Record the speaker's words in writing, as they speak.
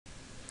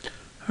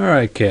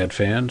Alright, CAD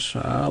fans,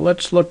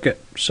 let's look at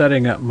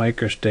setting up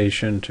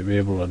Microstation to be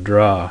able to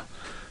draw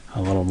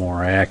a little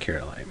more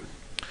accurately.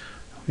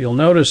 You'll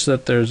notice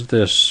that there's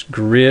this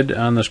grid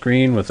on the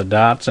screen with the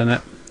dots in it.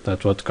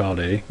 That's what's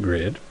called a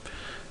grid.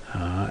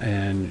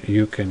 And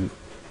you can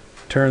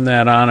turn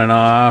that on and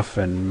off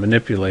and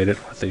manipulate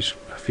it with these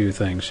a few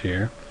things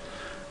here.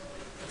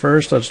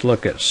 First, let's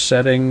look at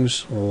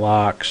settings,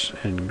 locks,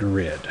 and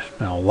grid.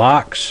 Now,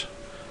 locks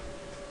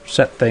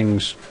set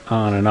things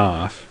on and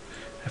off.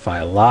 If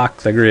I lock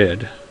the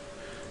grid,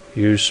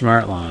 use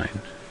Smart Line,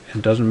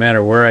 it doesn't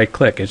matter where I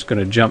click, it's going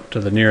to jump to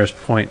the nearest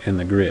point in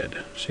the grid.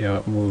 See how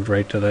it moved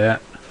right to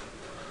that?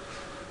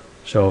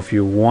 So if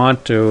you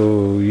want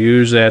to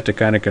use that to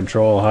kind of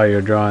control how you're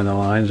drawing the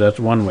lines, that's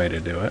one way to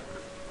do it.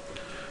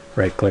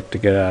 Right click to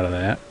get out of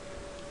that.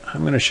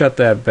 I'm going to shut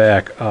that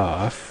back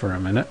off for a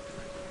minute.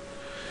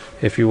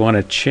 If you want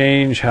to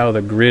change how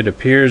the grid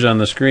appears on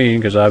the screen,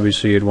 because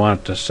obviously you'd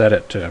want to set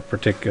it to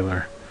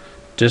particular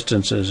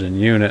distances in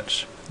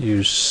units,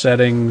 use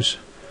Settings,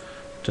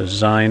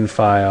 Design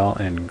File,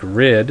 and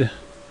Grid.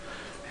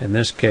 In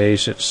this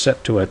case, it's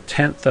set to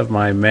 1/10 of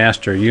my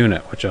master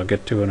unit, which I'll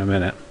get to in a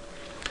minute,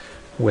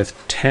 with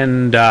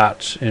 10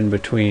 dots in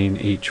between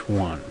each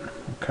one.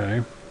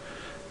 Okay.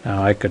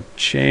 Now I could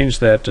change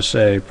that to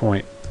say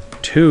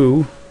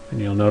 0.2,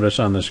 and you'll notice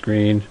on the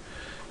screen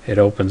it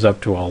opens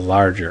up to a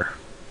larger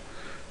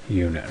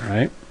unit,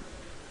 right?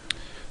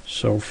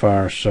 So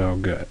far, so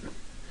good.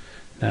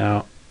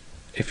 Now,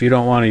 if you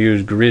don't want to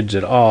use grids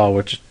at all,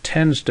 which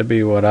tends to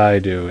be what I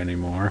do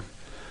anymore,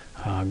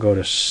 go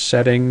to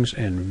Settings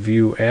and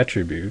View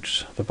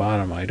Attributes, the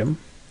bottom item,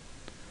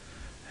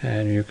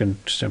 and you can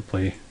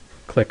simply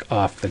click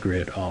off the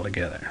grid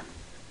altogether.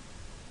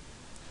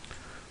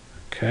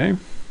 Okay.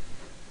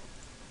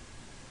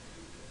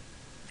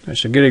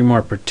 So getting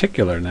more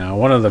particular now,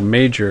 one of the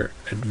major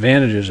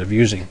advantages of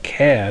using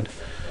CAD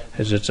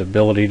is its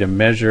ability to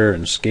measure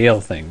and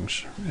scale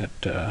things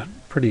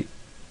pretty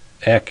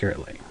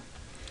accurately.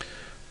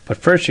 But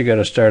first you got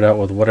to start out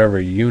with whatever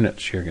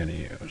units you're going to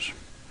use.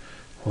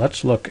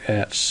 Let's look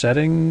at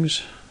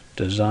Settings,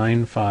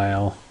 Design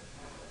File,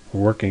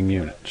 Working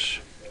Units.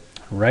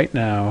 Right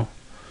now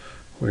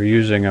we're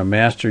using a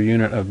master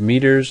unit of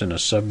meters and a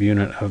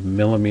subunit of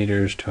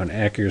millimeters to an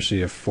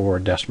accuracy of 4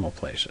 decimal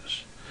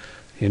places.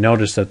 You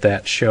notice that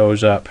that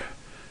shows up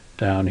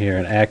down here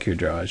in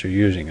AccuDraw as you're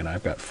using it.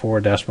 I've got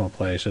 4 decimal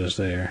places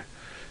there,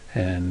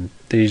 and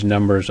these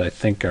numbers I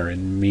think are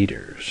in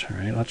meters. All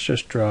right, let's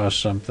just draw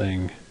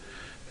something.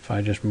 If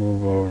I just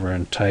move over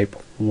and type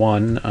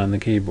 1 on the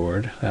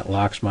keyboard, that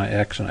locks my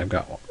X, and I've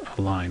got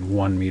a line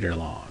 1 meter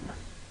long.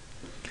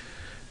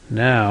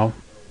 Now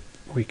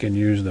we can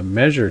use the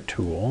Measure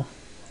tool.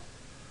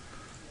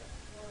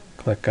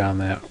 Click on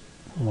that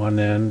one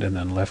end and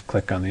then left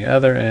click on the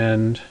other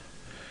end,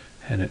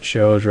 and it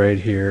shows right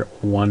here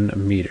 1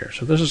 meter.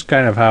 So this is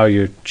kind of how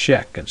you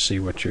check and see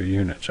what your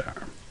units are.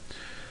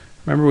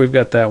 Remember, we've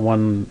got that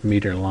 1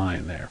 meter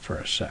line there for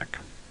a sec.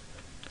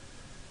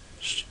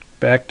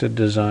 Back to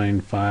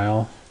Design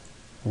File,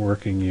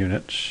 Working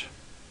Units,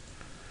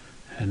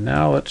 and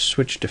now let's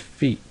switch to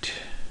feet.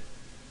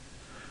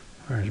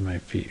 Where's my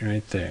feet?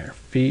 Right there.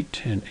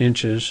 Feet and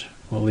inches,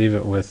 we'll leave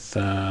it with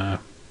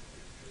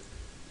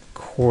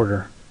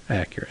quarter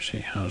accuracy.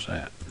 How's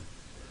that?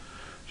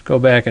 Let's go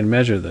back and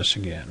measure this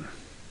again.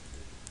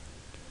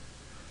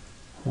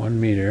 1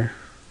 meter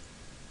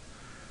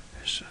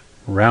is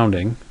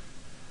rounding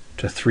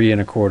to 3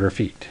 1/4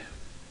 feet.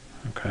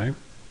 Okay.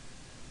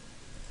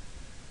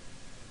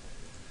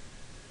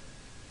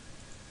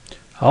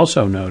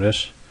 Also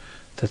notice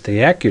that the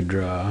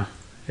AccuDraw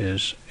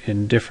is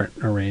in different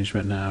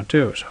arrangement now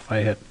too. So if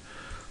I hit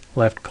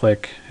left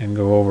click and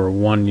go over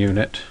 1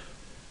 unit,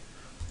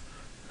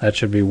 that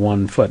should be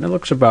 1 foot. And it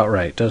looks about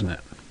right, doesn't it?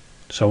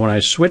 So when I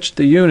switch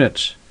the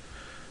units,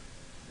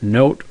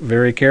 note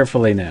very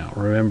carefully now,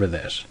 remember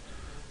this,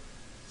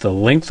 the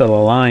length of the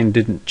line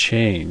didn't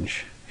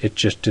change, it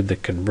just did the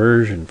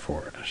conversion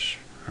for us.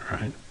 All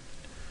right,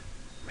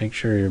 make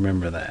sure you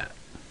remember that.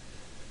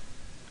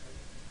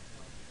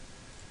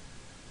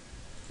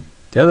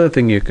 The other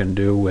thing you can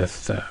do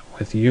with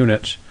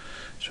units,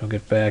 so we'll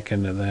get back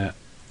into that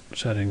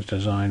Settings,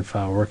 Design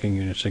File, Working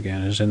Units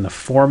again, is in the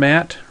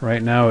Format.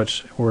 Right now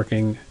it's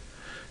working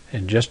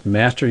in just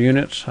master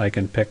units. I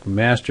can pick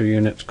master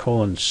units :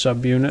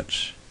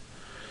 subunits,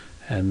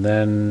 and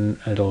then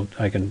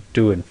I can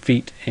do in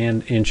feet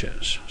and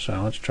inches.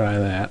 So let's try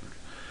that.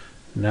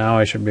 Now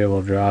I should be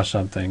able to draw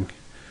something.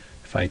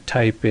 If I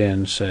type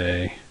in,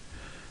 say,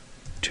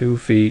 2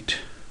 feet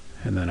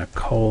and then a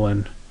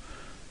colon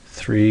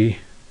 3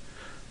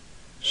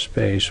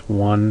 space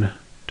 1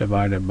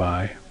 divided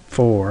by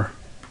 4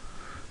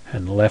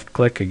 and left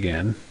click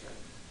again,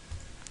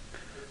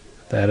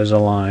 that is a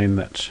line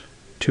that's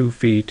 2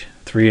 feet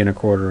 3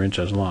 1/4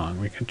 inches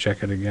long. We can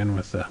check it again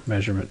with the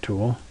measurement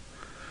tool.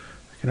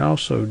 We can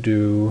also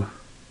do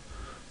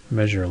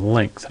measure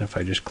length, and if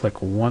I just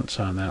click once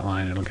on that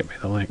line, it'll get me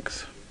the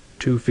length.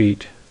 2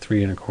 feet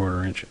 3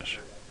 1/4 inches.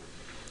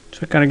 So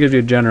it kind of gives you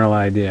a general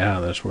idea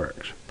how this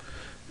works.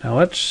 Now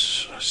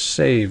let's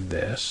save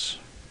this.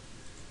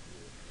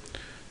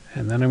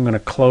 And then I'm going to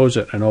close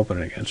it and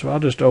open it again. So I'll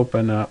just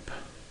open up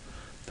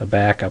the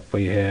backup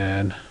we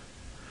had.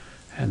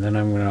 And then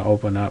I'm going to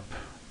open up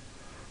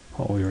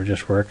what we were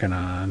just working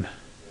on.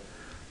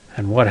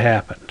 And what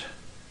happened?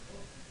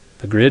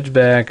 The grid's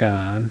back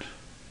on.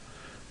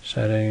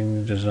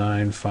 Settings,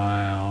 design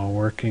file,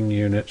 working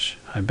units.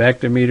 I'm back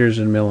to meters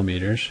and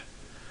millimeters.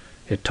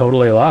 It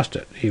totally lost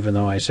it, even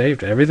though I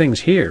saved it.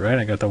 Everything's here, right?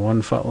 I got the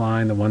 1 foot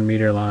line, the 1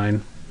 meter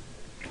line.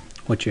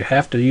 What you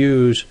have to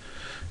use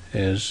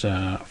is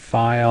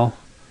File,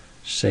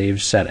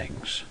 Save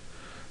Settings.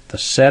 The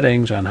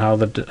settings on how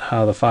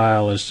the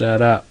file is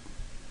set up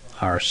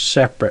are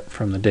separate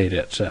from the data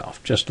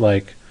itself. Just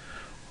like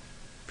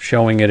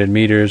showing it in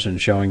meters and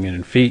showing it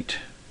in feet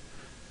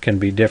can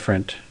be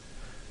different,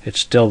 it's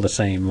still the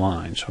same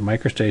line. So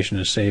Microstation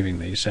is saving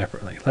these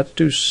separately. Let's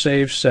do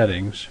Save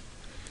Settings.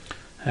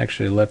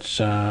 Actually, let's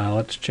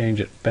change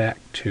it back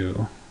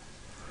to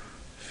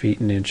feet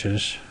and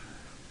inches.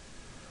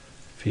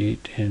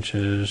 Feet,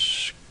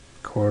 inches,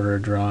 quarter,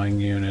 drawing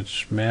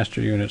units,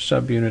 master unit,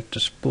 subunit,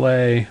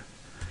 display.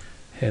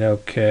 Hit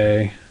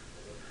OK.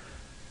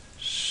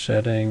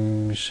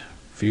 Settings,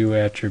 view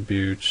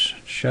attributes,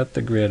 shut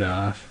the grid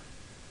off.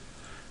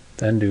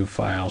 Then do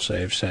File,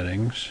 Save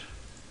Settings.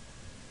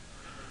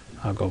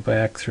 I'll go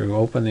back through,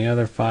 open the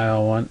other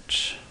file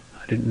once.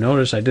 I didn't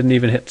notice I didn't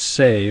even hit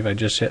save, I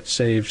just hit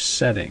save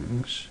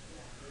settings.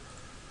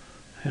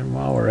 And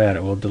while we're at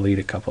it, we'll delete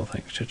a couple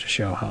things just to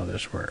show how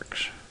this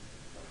works.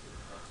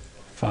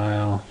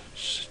 File,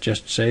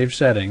 just save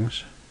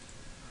settings.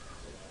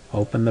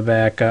 Open the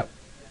backup,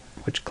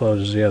 which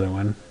closes the other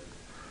one.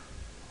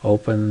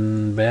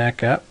 Open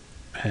backup,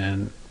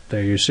 and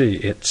there you see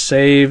it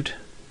saved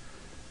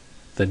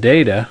the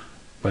data,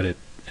 but it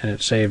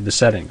saved the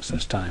settings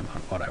this time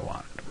on what I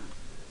wanted.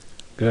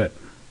 Good.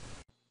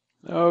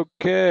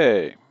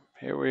 Okay,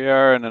 here we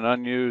are in an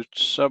unused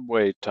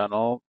subway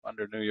tunnel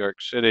under New York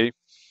City.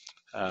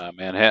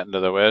 Manhattan to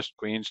the west,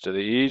 Queens to the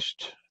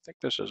east. I think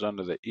this is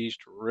under the East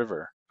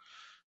River.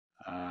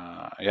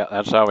 Yeah,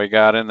 that's how we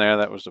got in there.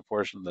 That was the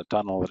portion of the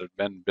tunnel that had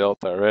been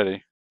built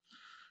already.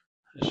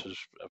 This is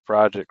a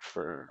project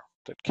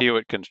that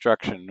Kiewit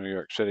Construction, New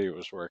York City,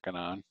 was working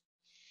on.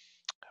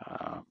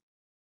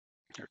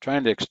 They're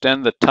trying to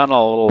extend the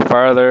tunnel a little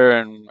farther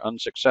and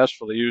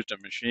unsuccessfully used a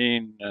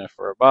machine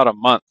for about a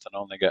month and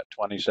only got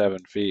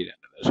 27 feet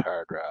into this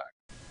hard rock.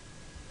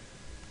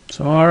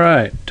 So all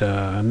right,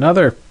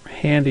 another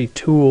handy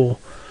tool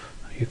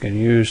you can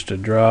use to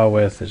draw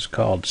with is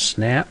called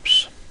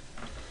snaps.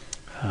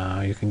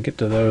 You can get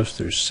to those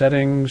through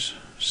settings,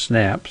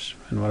 snaps,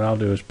 and what I'll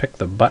do is pick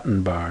the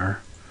button bar.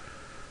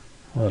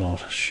 It'll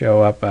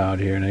show up out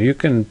here. Now you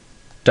can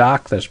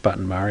dock this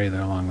button bar either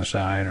along the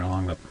side or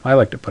along the, I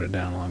like to put it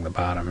down along the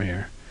bottom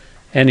here.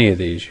 Any of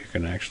these you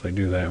can actually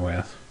do that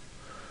with.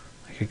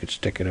 Like you could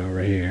stick it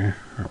over here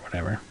or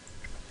whatever.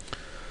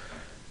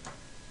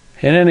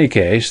 In any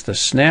case, the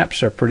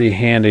snaps are pretty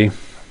handy.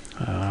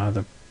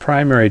 The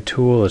primary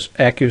tool is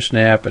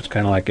AccuSnap. It's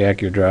kind of like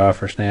AccuDraw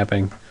for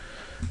snapping.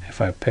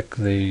 If I pick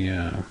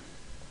the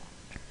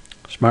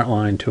Smart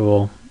Line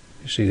tool,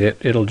 you see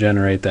it'll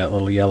generate that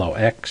little yellow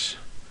X.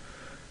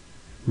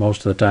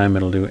 Most of the time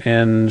it'll do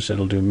ends,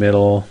 it'll do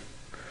middle.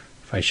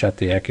 If I shut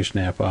the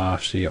AccuSnap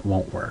off, see, it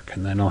won't work.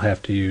 And then I'll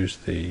have to use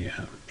the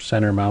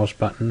center mouse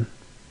button,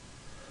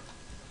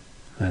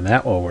 and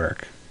that will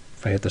work.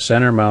 If I hit the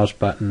center mouse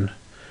button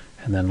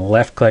and then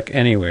left click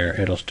anywhere,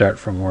 it'll start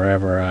from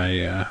wherever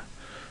I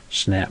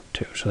snap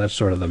to. So that's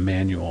sort of the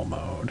manual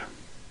mode.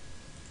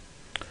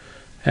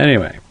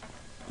 Anyway,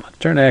 let's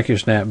turn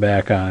AccuSnap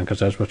back on because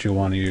that's what you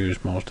want to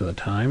use most of the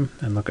time,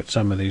 and look at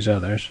some of these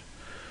others.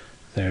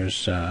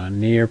 There's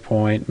near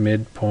point,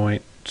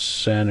 midpoint,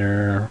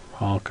 center,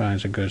 all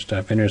kinds of good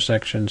stuff.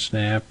 Intersection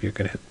snap, you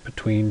could hit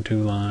between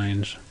two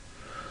lines.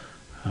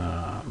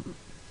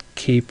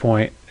 Key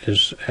point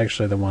is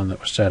actually the one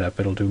that was set up.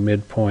 It'll do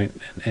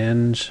midpoint and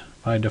ends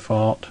by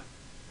default.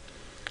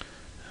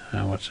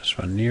 What's this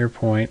one? Near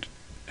point.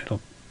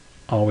 It'll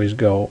always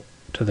go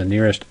to the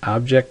nearest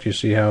object. You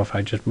see how if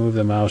I just move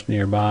the mouse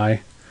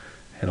nearby,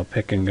 it'll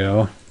pick and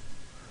go.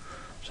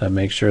 So that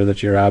makes sure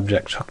that your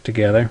objects hook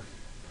together.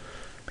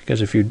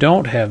 Because if you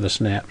don't have the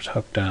snaps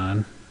hooked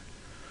on,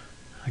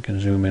 I can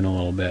zoom in a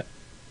little bit,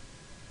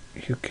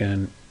 you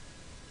can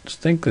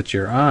think that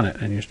you're on it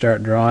and you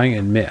start drawing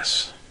and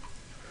miss.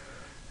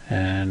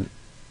 And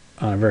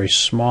on a very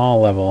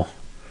small level,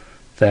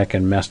 that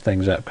can mess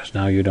things up because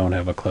now you don't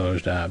have a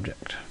closed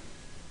object.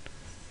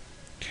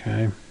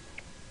 Okay,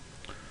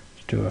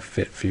 let's do a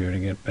fit view to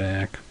get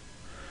back.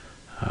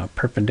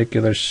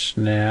 Perpendicular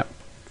snap,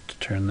 to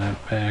turn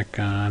that back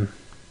on.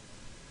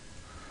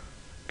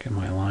 Get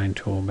my line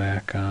tool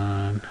back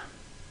on.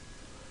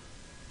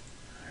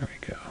 There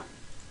we go.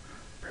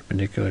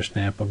 Perpendicular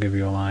snap will give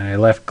you a line. I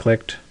left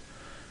clicked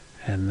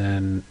and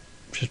then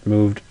just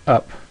moved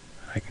up.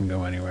 I can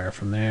go anywhere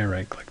from there.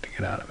 Right click to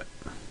get out of it.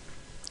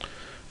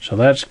 So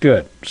that's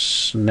good.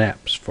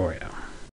 Snaps for you.